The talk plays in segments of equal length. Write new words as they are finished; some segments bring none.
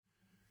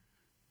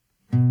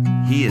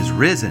He is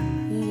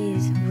risen. He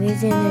is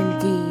risen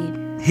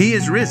indeed. He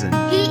is risen.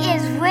 He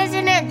is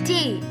risen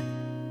indeed.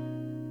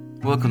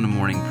 Welcome to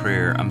morning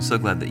prayer. I'm so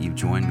glad that you've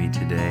joined me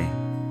today.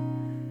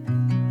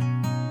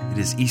 It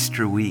is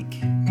Easter week.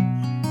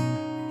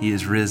 He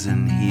is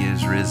risen. He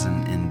is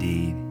risen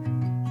indeed.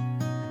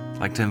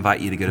 I'd like to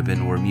invite you to go to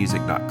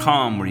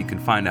benwardmusic.com where you can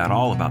find out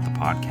all about the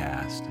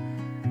podcast.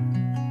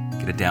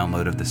 Get a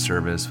download of the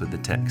service with the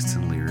texts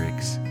and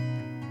lyrics.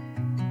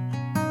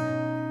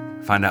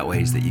 Find out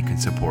ways that you can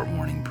support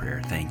morning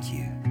prayer. Thank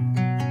you.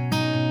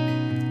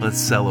 Let's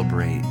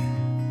celebrate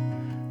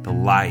the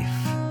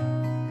life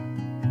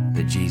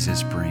that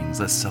Jesus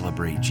brings. Let's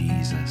celebrate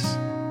Jesus.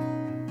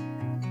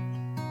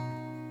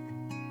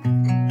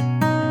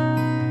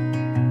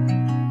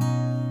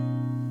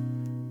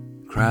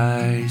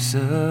 Christ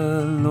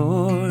the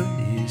Lord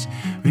is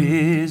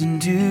risen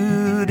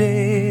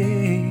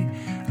today.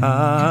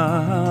 Hallelujah.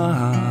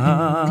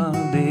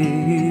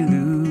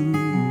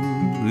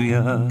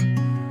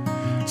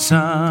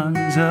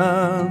 Sons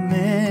of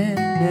men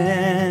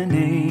and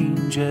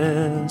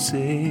angels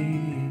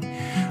sing.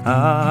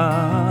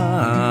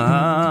 Hallelujah.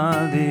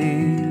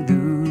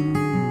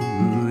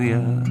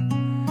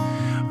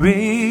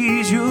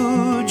 Raise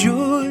your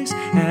joys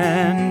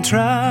and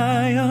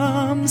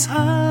triumphs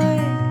high.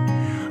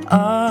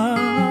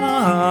 Hallelujah.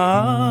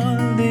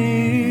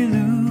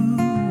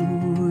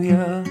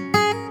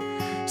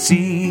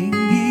 Sing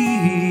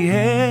ye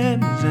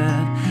heavens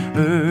and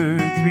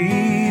earth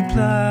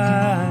reply.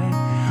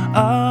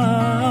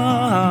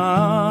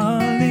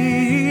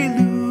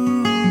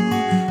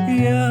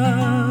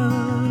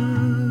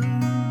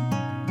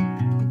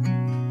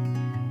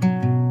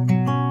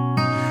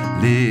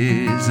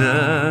 Lives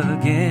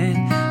again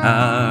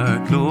our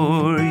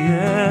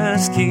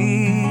glorious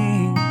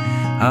King.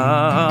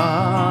 Hallelujah.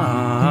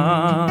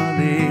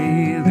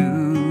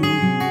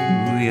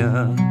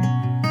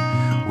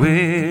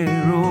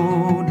 Where,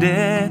 O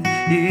death,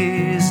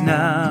 is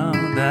now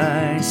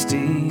thy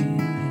sting?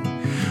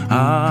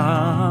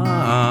 Hallelujah.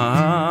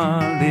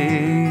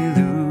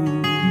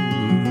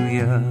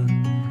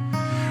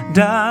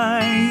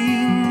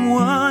 Dying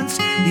once,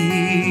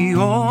 he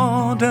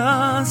all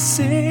doth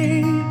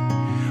save.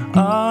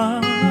 Hallelujah.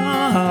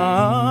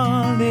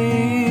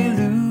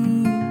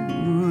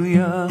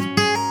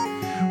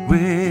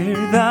 Where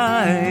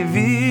thy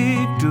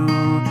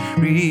victory,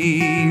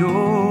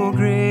 O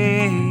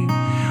grave.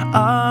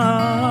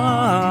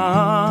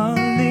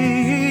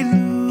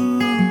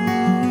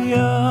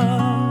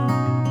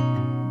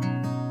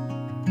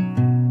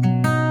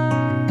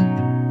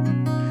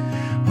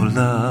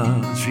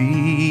 Love's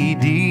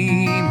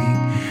redeeming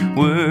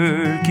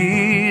work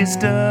is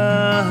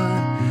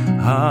done.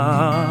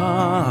 Hallelujah.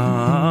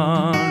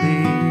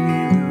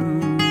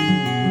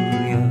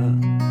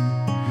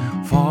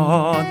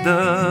 Fought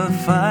the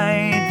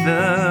fight,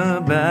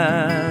 the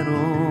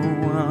battle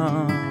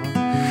won.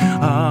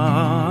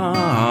 Hallelujah.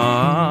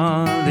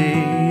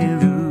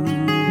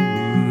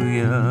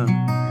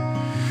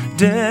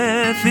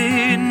 Death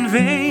in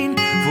vain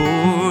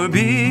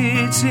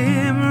forbids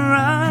him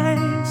rise.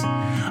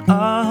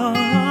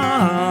 Hallelujah.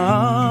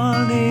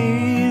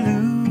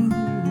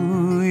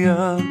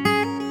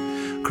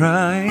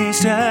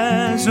 Christ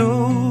has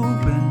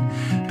opened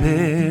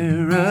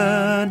paradise.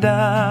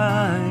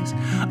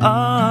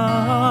 Hallelujah.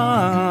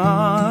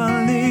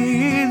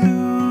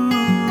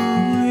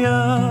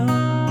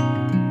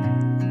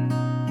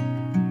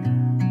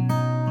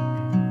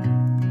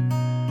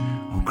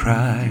 Oh,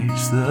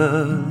 Christ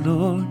the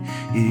Lord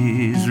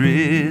is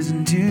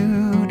risen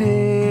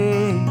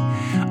today.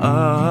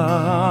 Hallelujah.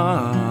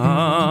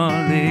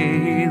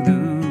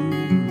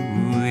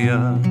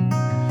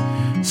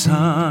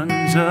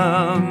 Sons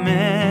of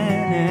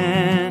men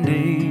and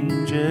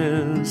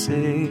angels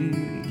sing.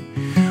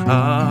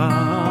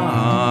 Hallelujah.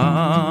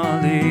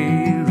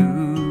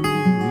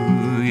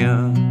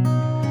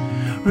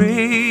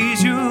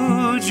 Raise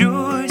your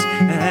joys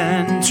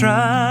and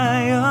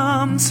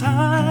triumphs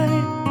high.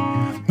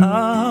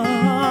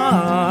 Hallelujah.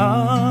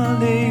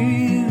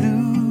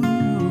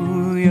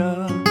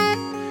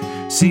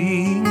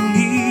 Sing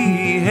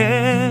ye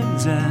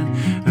heavens and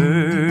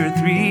earth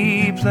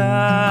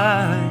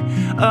reply.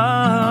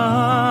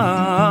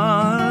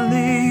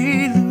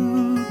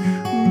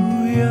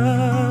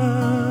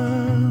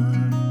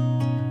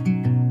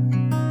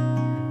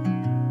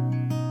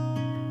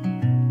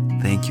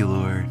 Thank you,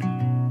 Lord.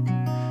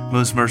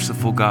 Most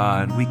merciful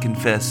God, we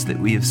confess that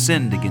we have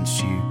sinned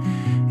against you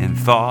in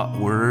thought,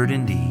 word,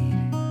 and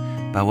deed,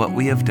 by what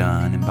we have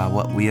done and by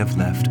what we have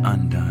left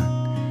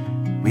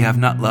undone. We have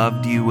not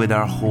loved you with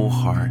our whole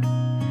heart.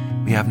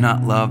 We have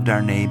not loved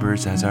our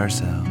neighbors as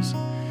ourselves.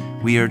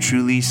 We are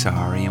truly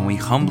sorry, and we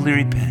humbly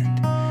repent.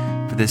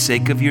 For the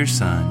sake of your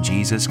Son,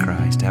 Jesus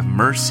Christ, have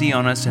mercy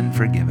on us and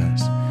forgive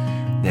us,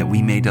 that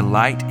we may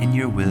delight in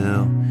your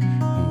will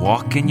and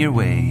walk in your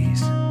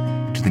ways,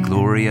 to the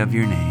glory of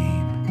your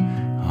name.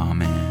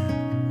 Amen.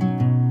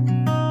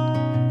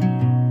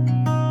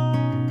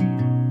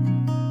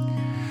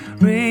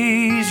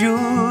 Raise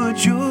your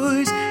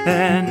joys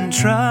and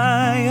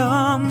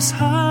triumphs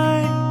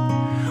high.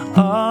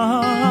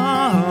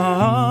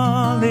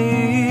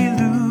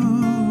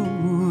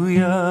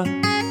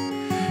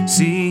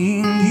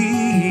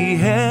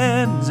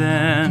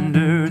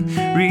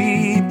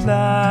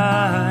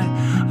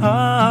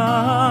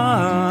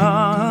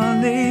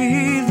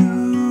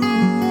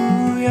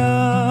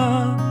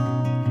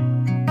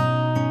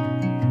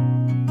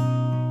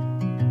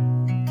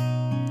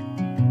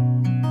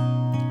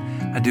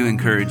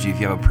 encourage you,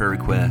 if you have a prayer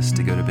request,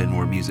 to go to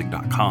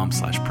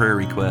benwardmusic.com/prayer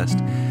request.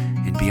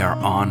 It'd be our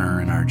honor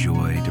and our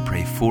joy to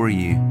pray for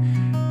you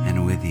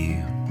and with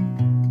you.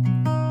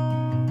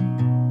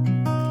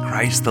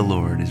 Christ the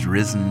Lord is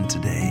risen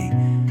today.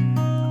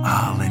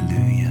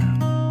 Hallelujah.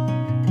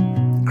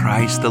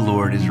 Christ the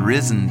Lord is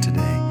risen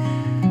today.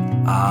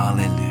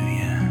 Hallelujah.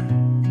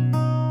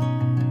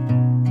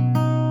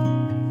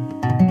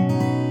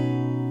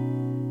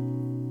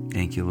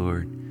 Thank you,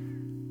 Lord.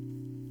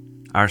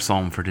 Our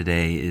psalm for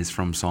today is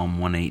from Psalm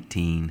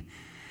 118.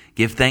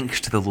 Give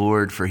thanks to the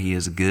Lord, for he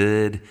is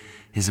good.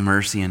 His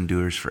mercy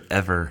endures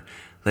forever.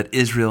 Let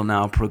Israel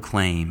now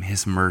proclaim,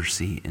 his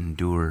mercy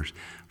endures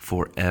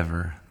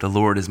forever. The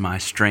Lord is my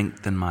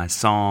strength and my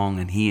song,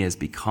 and he has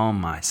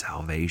become my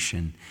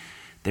salvation.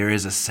 There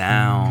is a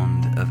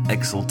sound of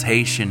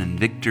exultation and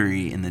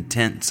victory in the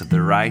tents of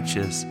the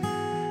righteous.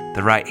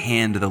 The right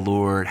hand of the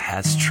Lord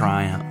has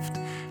triumphed.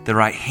 The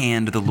right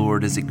hand of the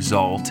Lord is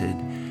exalted.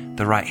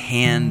 The right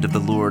hand of the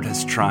Lord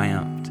has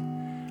triumphed.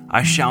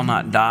 I shall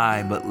not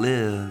die, but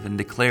live and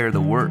declare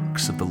the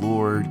works of the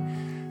Lord.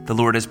 The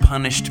Lord has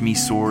punished me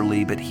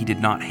sorely, but he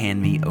did not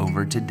hand me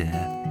over to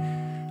death.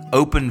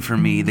 Open for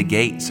me the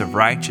gates of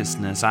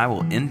righteousness. I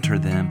will enter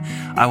them.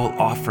 I will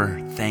offer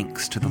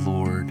thanks to the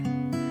Lord.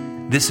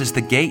 This is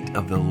the gate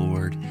of the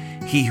Lord.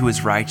 He who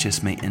is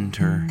righteous may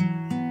enter.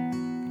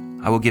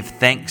 I will give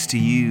thanks to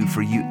you,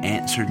 for you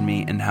answered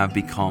me and have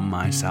become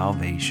my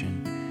salvation.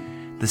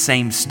 The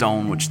same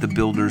stone which the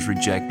builders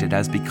rejected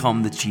has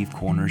become the chief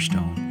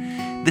cornerstone.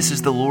 This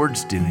is the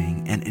Lord's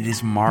doing, and it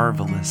is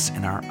marvelous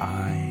in our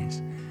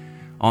eyes.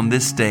 On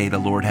this day the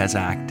Lord has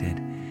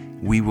acted.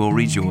 We will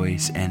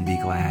rejoice and be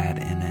glad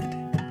in it.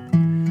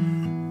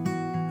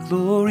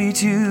 Glory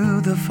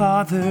to the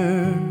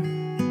Father,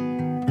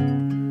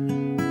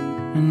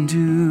 and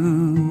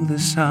to the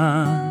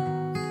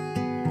Son,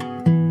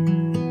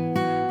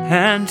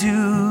 and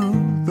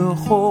to the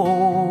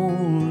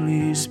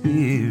Holy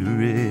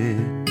Spirit,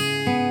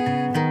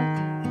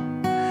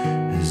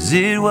 as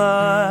it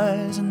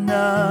was in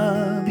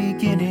the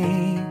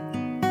beginning,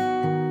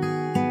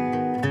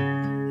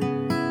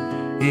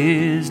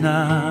 is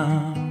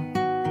now,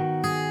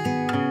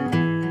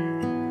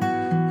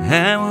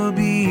 and will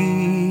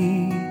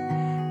be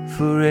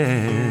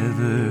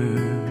forever.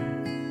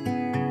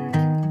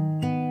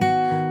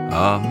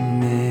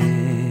 Amen.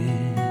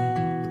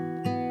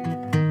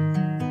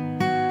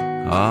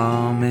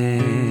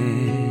 Amen.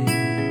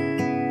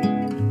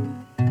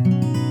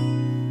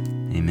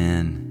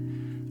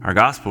 Amen. Our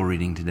gospel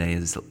reading today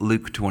is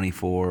Luke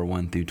 24,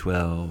 1 through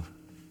 12.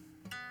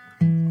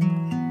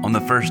 On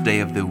the first day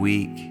of the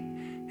week,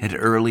 at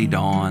early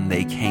dawn,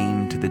 they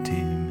came to the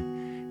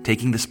tomb,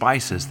 taking the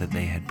spices that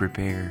they had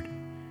prepared.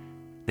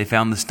 They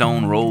found the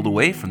stone rolled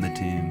away from the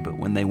tomb, but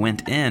when they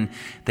went in,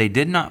 they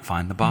did not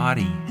find the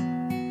body.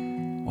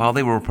 While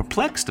they were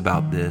perplexed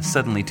about this,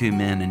 suddenly two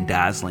men in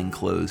dazzling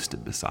clothes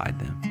stood beside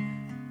them.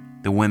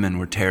 The women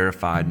were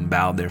terrified and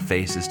bowed their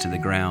faces to the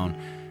ground.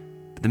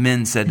 But the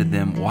men said to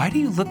them, "Why do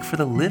you look for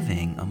the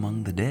living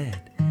among the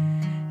dead?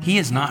 He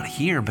is not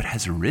here, but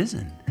has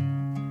risen.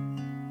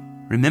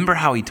 Remember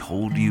how he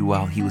told you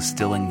while he was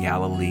still in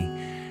Galilee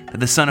that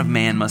the Son of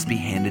Man must be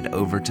handed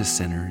over to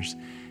sinners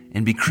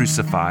and be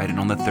crucified and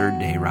on the third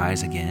day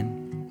rise again?"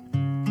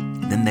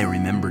 Then they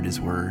remembered his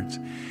words,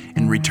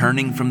 and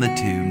returning from the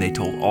tomb, they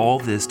told all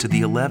this to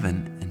the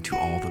 11 and to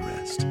all the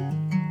rest.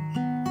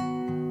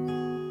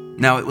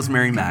 Now it was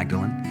Mary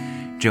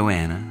Magdalene,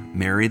 Joanna,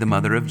 Mary the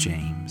mother of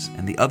James,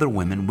 and the other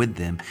women with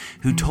them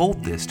who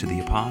told this to the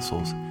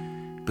apostles.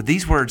 But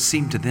these words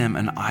seemed to them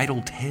an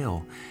idle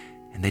tale,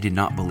 and they did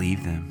not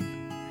believe them.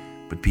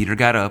 But Peter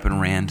got up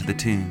and ran to the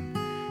tomb.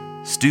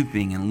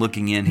 Stooping and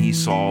looking in, he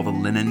saw the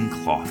linen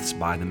cloths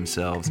by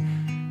themselves.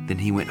 Then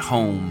he went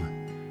home,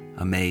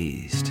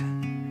 amazed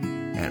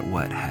at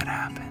what had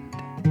happened.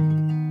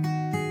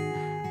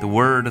 The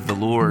word of the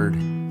Lord.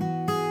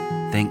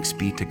 Thanks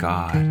be to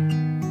God.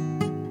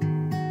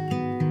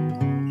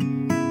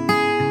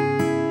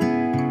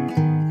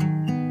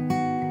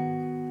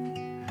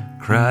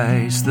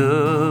 Christ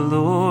the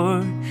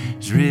Lord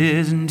is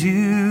risen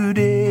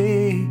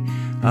today.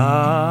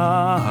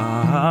 Hallelujah.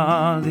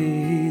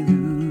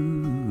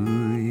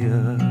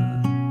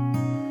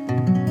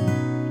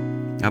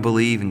 I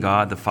believe in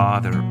God the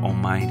Father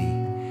Almighty,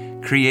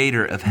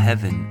 creator of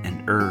heaven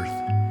and earth.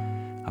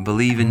 I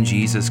believe in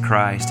Jesus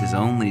Christ, his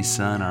only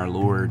Son, our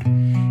Lord.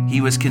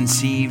 He was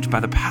conceived by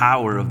the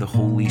power of the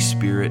Holy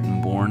Spirit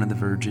and born of the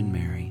Virgin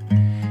Mary.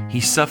 He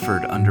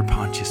suffered under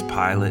Pontius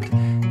Pilate,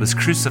 was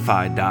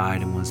crucified,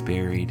 died, and was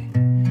buried.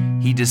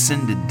 He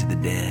descended to the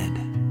dead.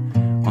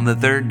 On the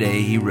third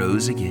day he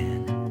rose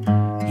again.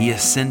 He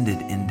ascended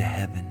into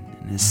heaven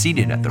and is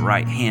seated at the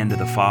right hand of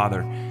the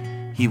Father.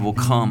 He will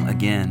come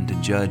again to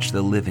judge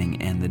the living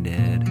and the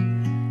dead.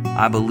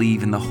 I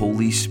believe in the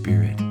Holy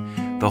Spirit,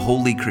 the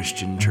holy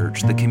Christian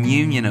church, the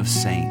communion of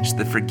saints,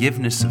 the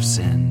forgiveness of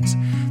sins,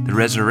 the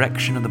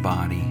resurrection of the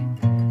body,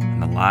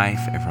 and the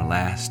life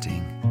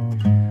everlasting.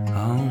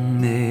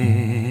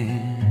 Amen.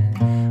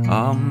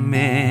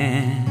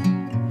 Amen.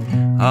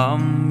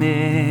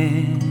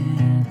 Amen.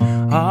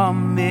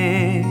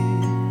 Amen.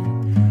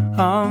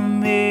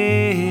 Amen.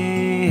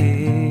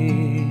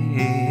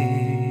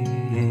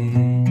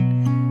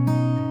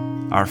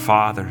 Our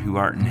Father who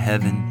art in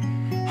heaven,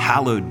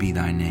 hallowed be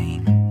thy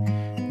name.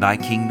 Thy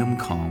kingdom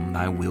come,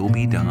 thy will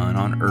be done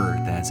on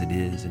earth as it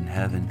is in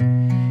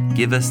heaven.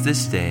 Give us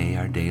this day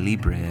our daily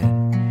bread,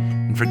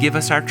 and forgive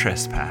us our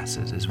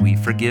trespasses as we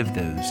forgive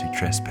those who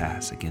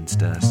trespass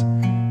against us.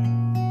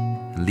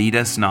 And lead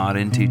us not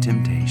into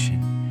temptation,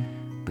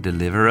 but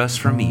deliver us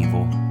from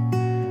evil.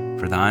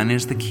 For thine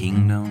is the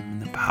kingdom,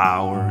 and the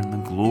power, and the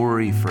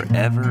glory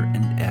forever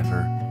and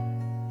ever.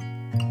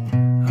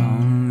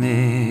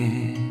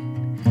 Amen.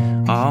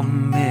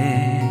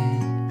 Amen.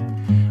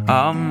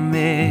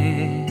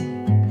 Amen.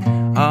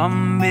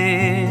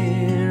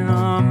 Amen.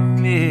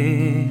 Amen.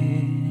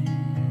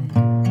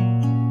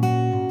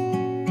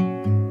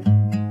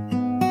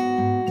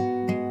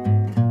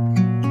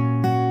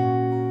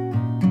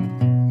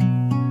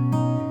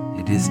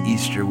 It is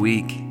Easter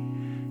week.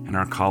 And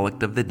our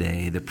collect of the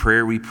day, the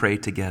prayer we pray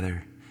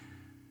together.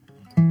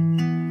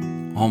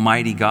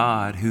 Almighty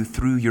God, who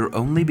through your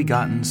only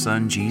begotten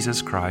Son,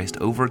 Jesus Christ,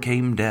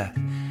 overcame death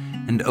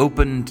and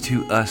opened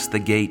to us the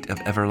gate of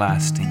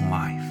everlasting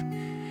life,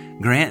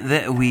 grant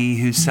that we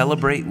who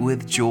celebrate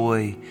with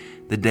joy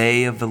the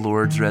day of the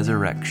Lord's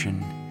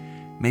resurrection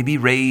may be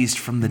raised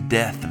from the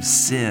death of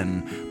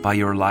sin by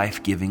your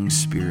life-giving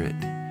Spirit.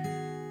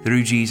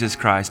 Through Jesus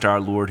Christ our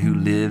Lord, who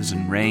lives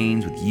and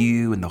reigns with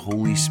you and the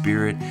Holy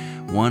Spirit,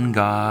 one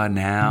God,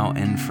 now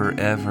and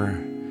forever.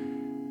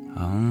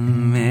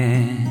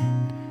 Amen.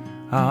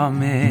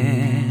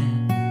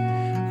 Amen.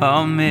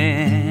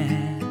 Amen.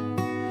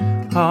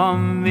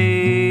 Amen.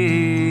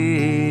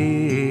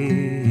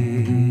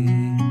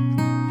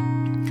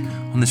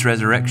 On this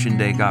Resurrection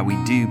Day, God,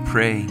 we do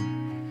pray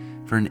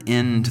for an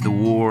end to the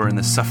war and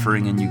the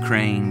suffering in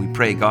Ukraine. We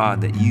pray,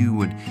 God, that you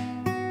would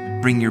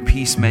bring your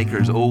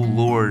peacemakers. O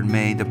Lord,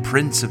 may the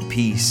Prince of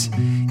Peace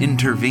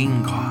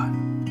intervene, God.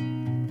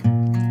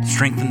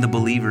 Strengthen the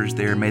believers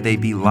there. May they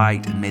be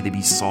light and may they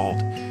be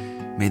salt.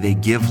 May they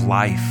give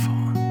life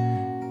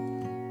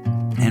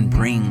and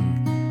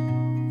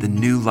bring the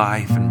new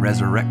life and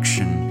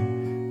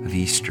resurrection of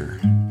Easter.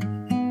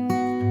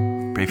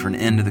 Pray for an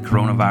end to the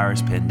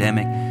coronavirus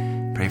pandemic.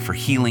 Pray for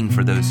healing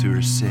for those who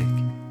are sick.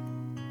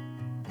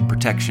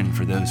 Protection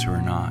for those who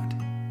are not.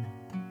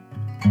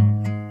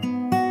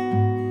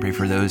 Pray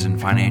for those in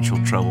financial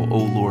trouble. O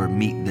Lord,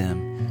 meet them.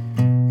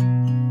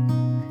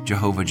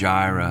 Jehovah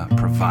Jireh,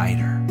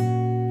 provider.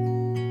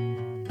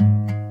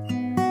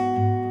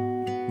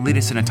 Lead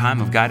us in a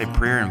time of guided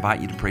prayer. I invite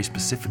you to pray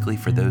specifically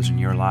for those in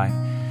your life.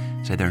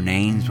 Say their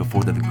names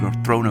before the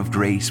throne of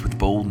grace with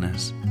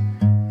boldness,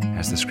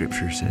 as the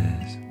scripture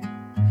says.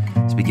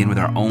 Let's begin with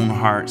our own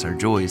hearts, our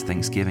joys,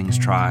 thanksgivings,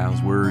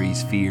 trials,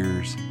 worries,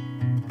 fears.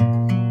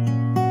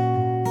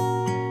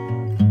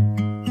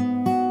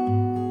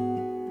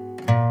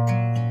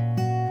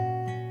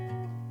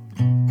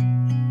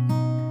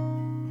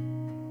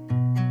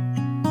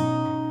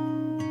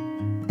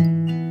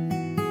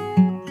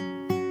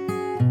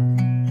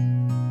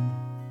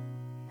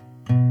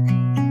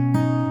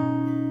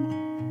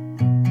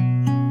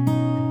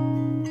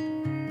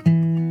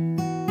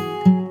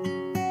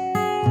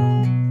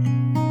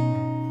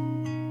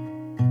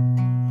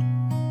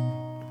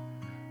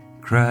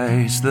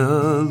 Christ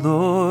the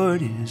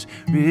Lord is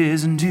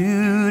risen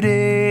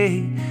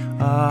today.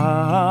 Hallelujah.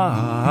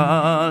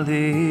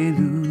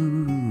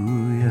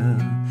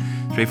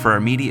 Pray for our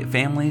immediate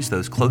families,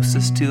 those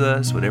closest to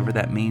us, whatever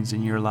that means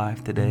in your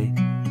life today.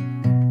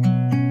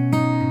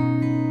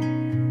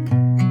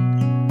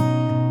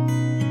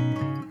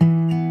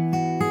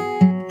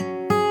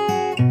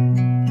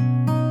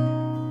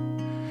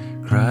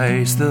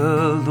 Christ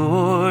the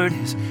Lord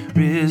is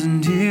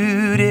risen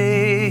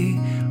today.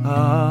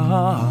 Hallelujah.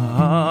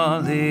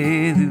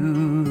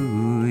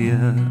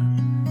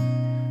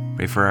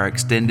 Pray for our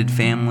extended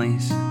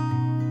families.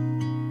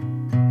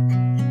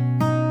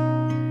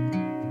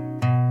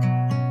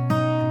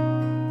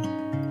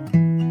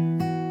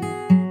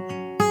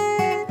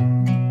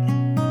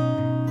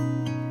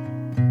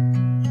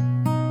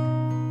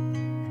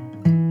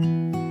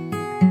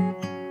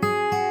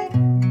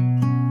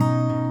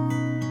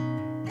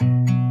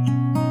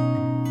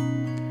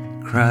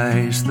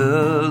 Christ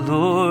the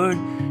Lord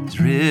is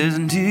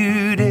risen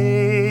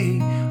today.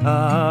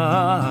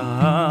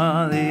 Hallelujah.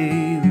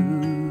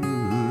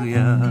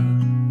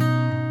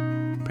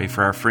 Pray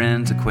for our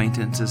friends,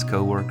 acquaintances,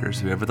 co-workers,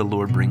 whoever the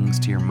Lord brings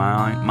to your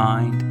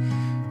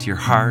mind, to your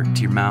heart,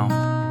 to your mouth.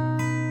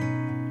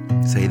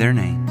 Say their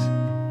names.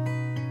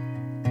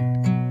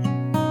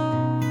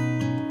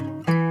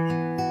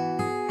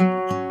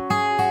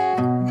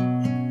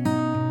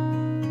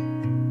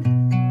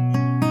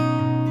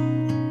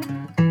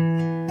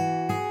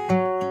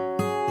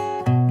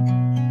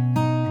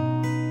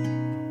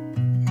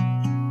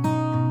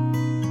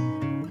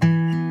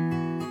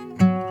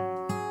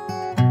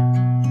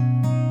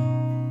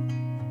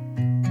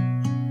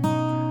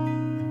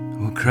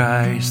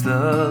 Christ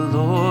the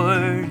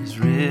Lord is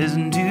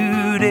risen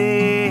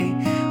today.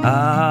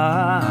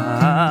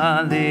 Hallelujah.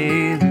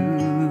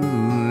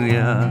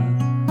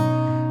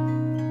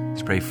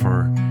 Let's pray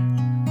for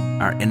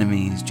our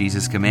enemies.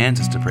 Jesus commands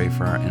us to pray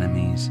for our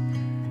enemies.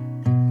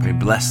 Pray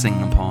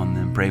blessing upon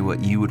them. Pray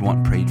what you would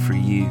want prayed for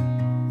you.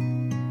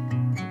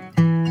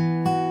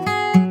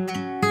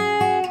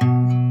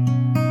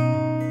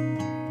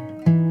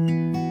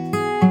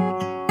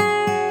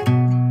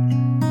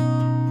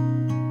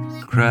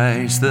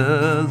 Christ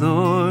the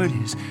Lord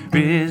is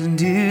risen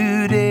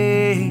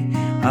today.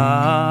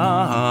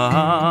 Hallelujah.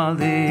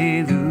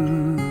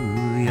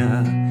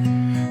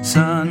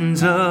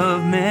 Sons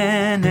of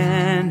men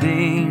and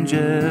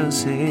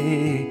angels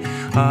say,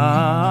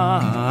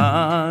 Hallelujah.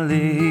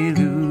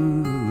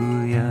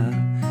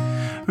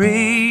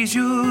 Raise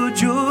your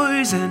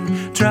joys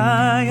and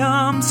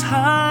triumphs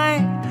high.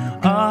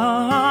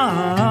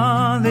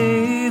 Hallelujah.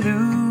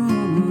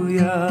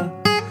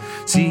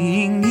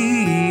 Sing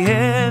ye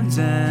heavens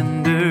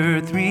and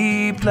earth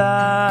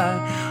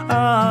reply.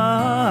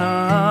 Hallelujah.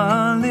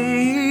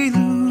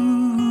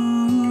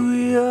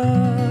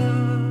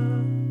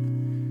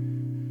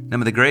 Now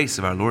may the grace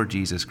of our Lord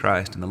Jesus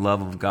Christ and the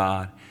love of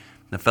God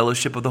and the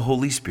fellowship of the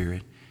Holy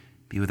Spirit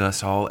be with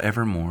us all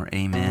evermore.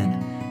 Amen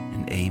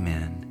and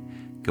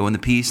amen. Go in the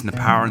peace and the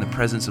power and the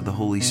presence of the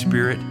Holy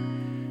Spirit.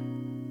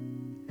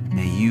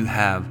 May you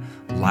have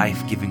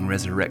life-giving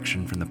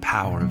resurrection from the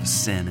power of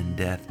sin and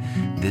death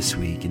this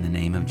week in the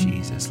name of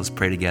Jesus. Let's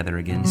pray together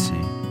again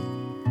soon.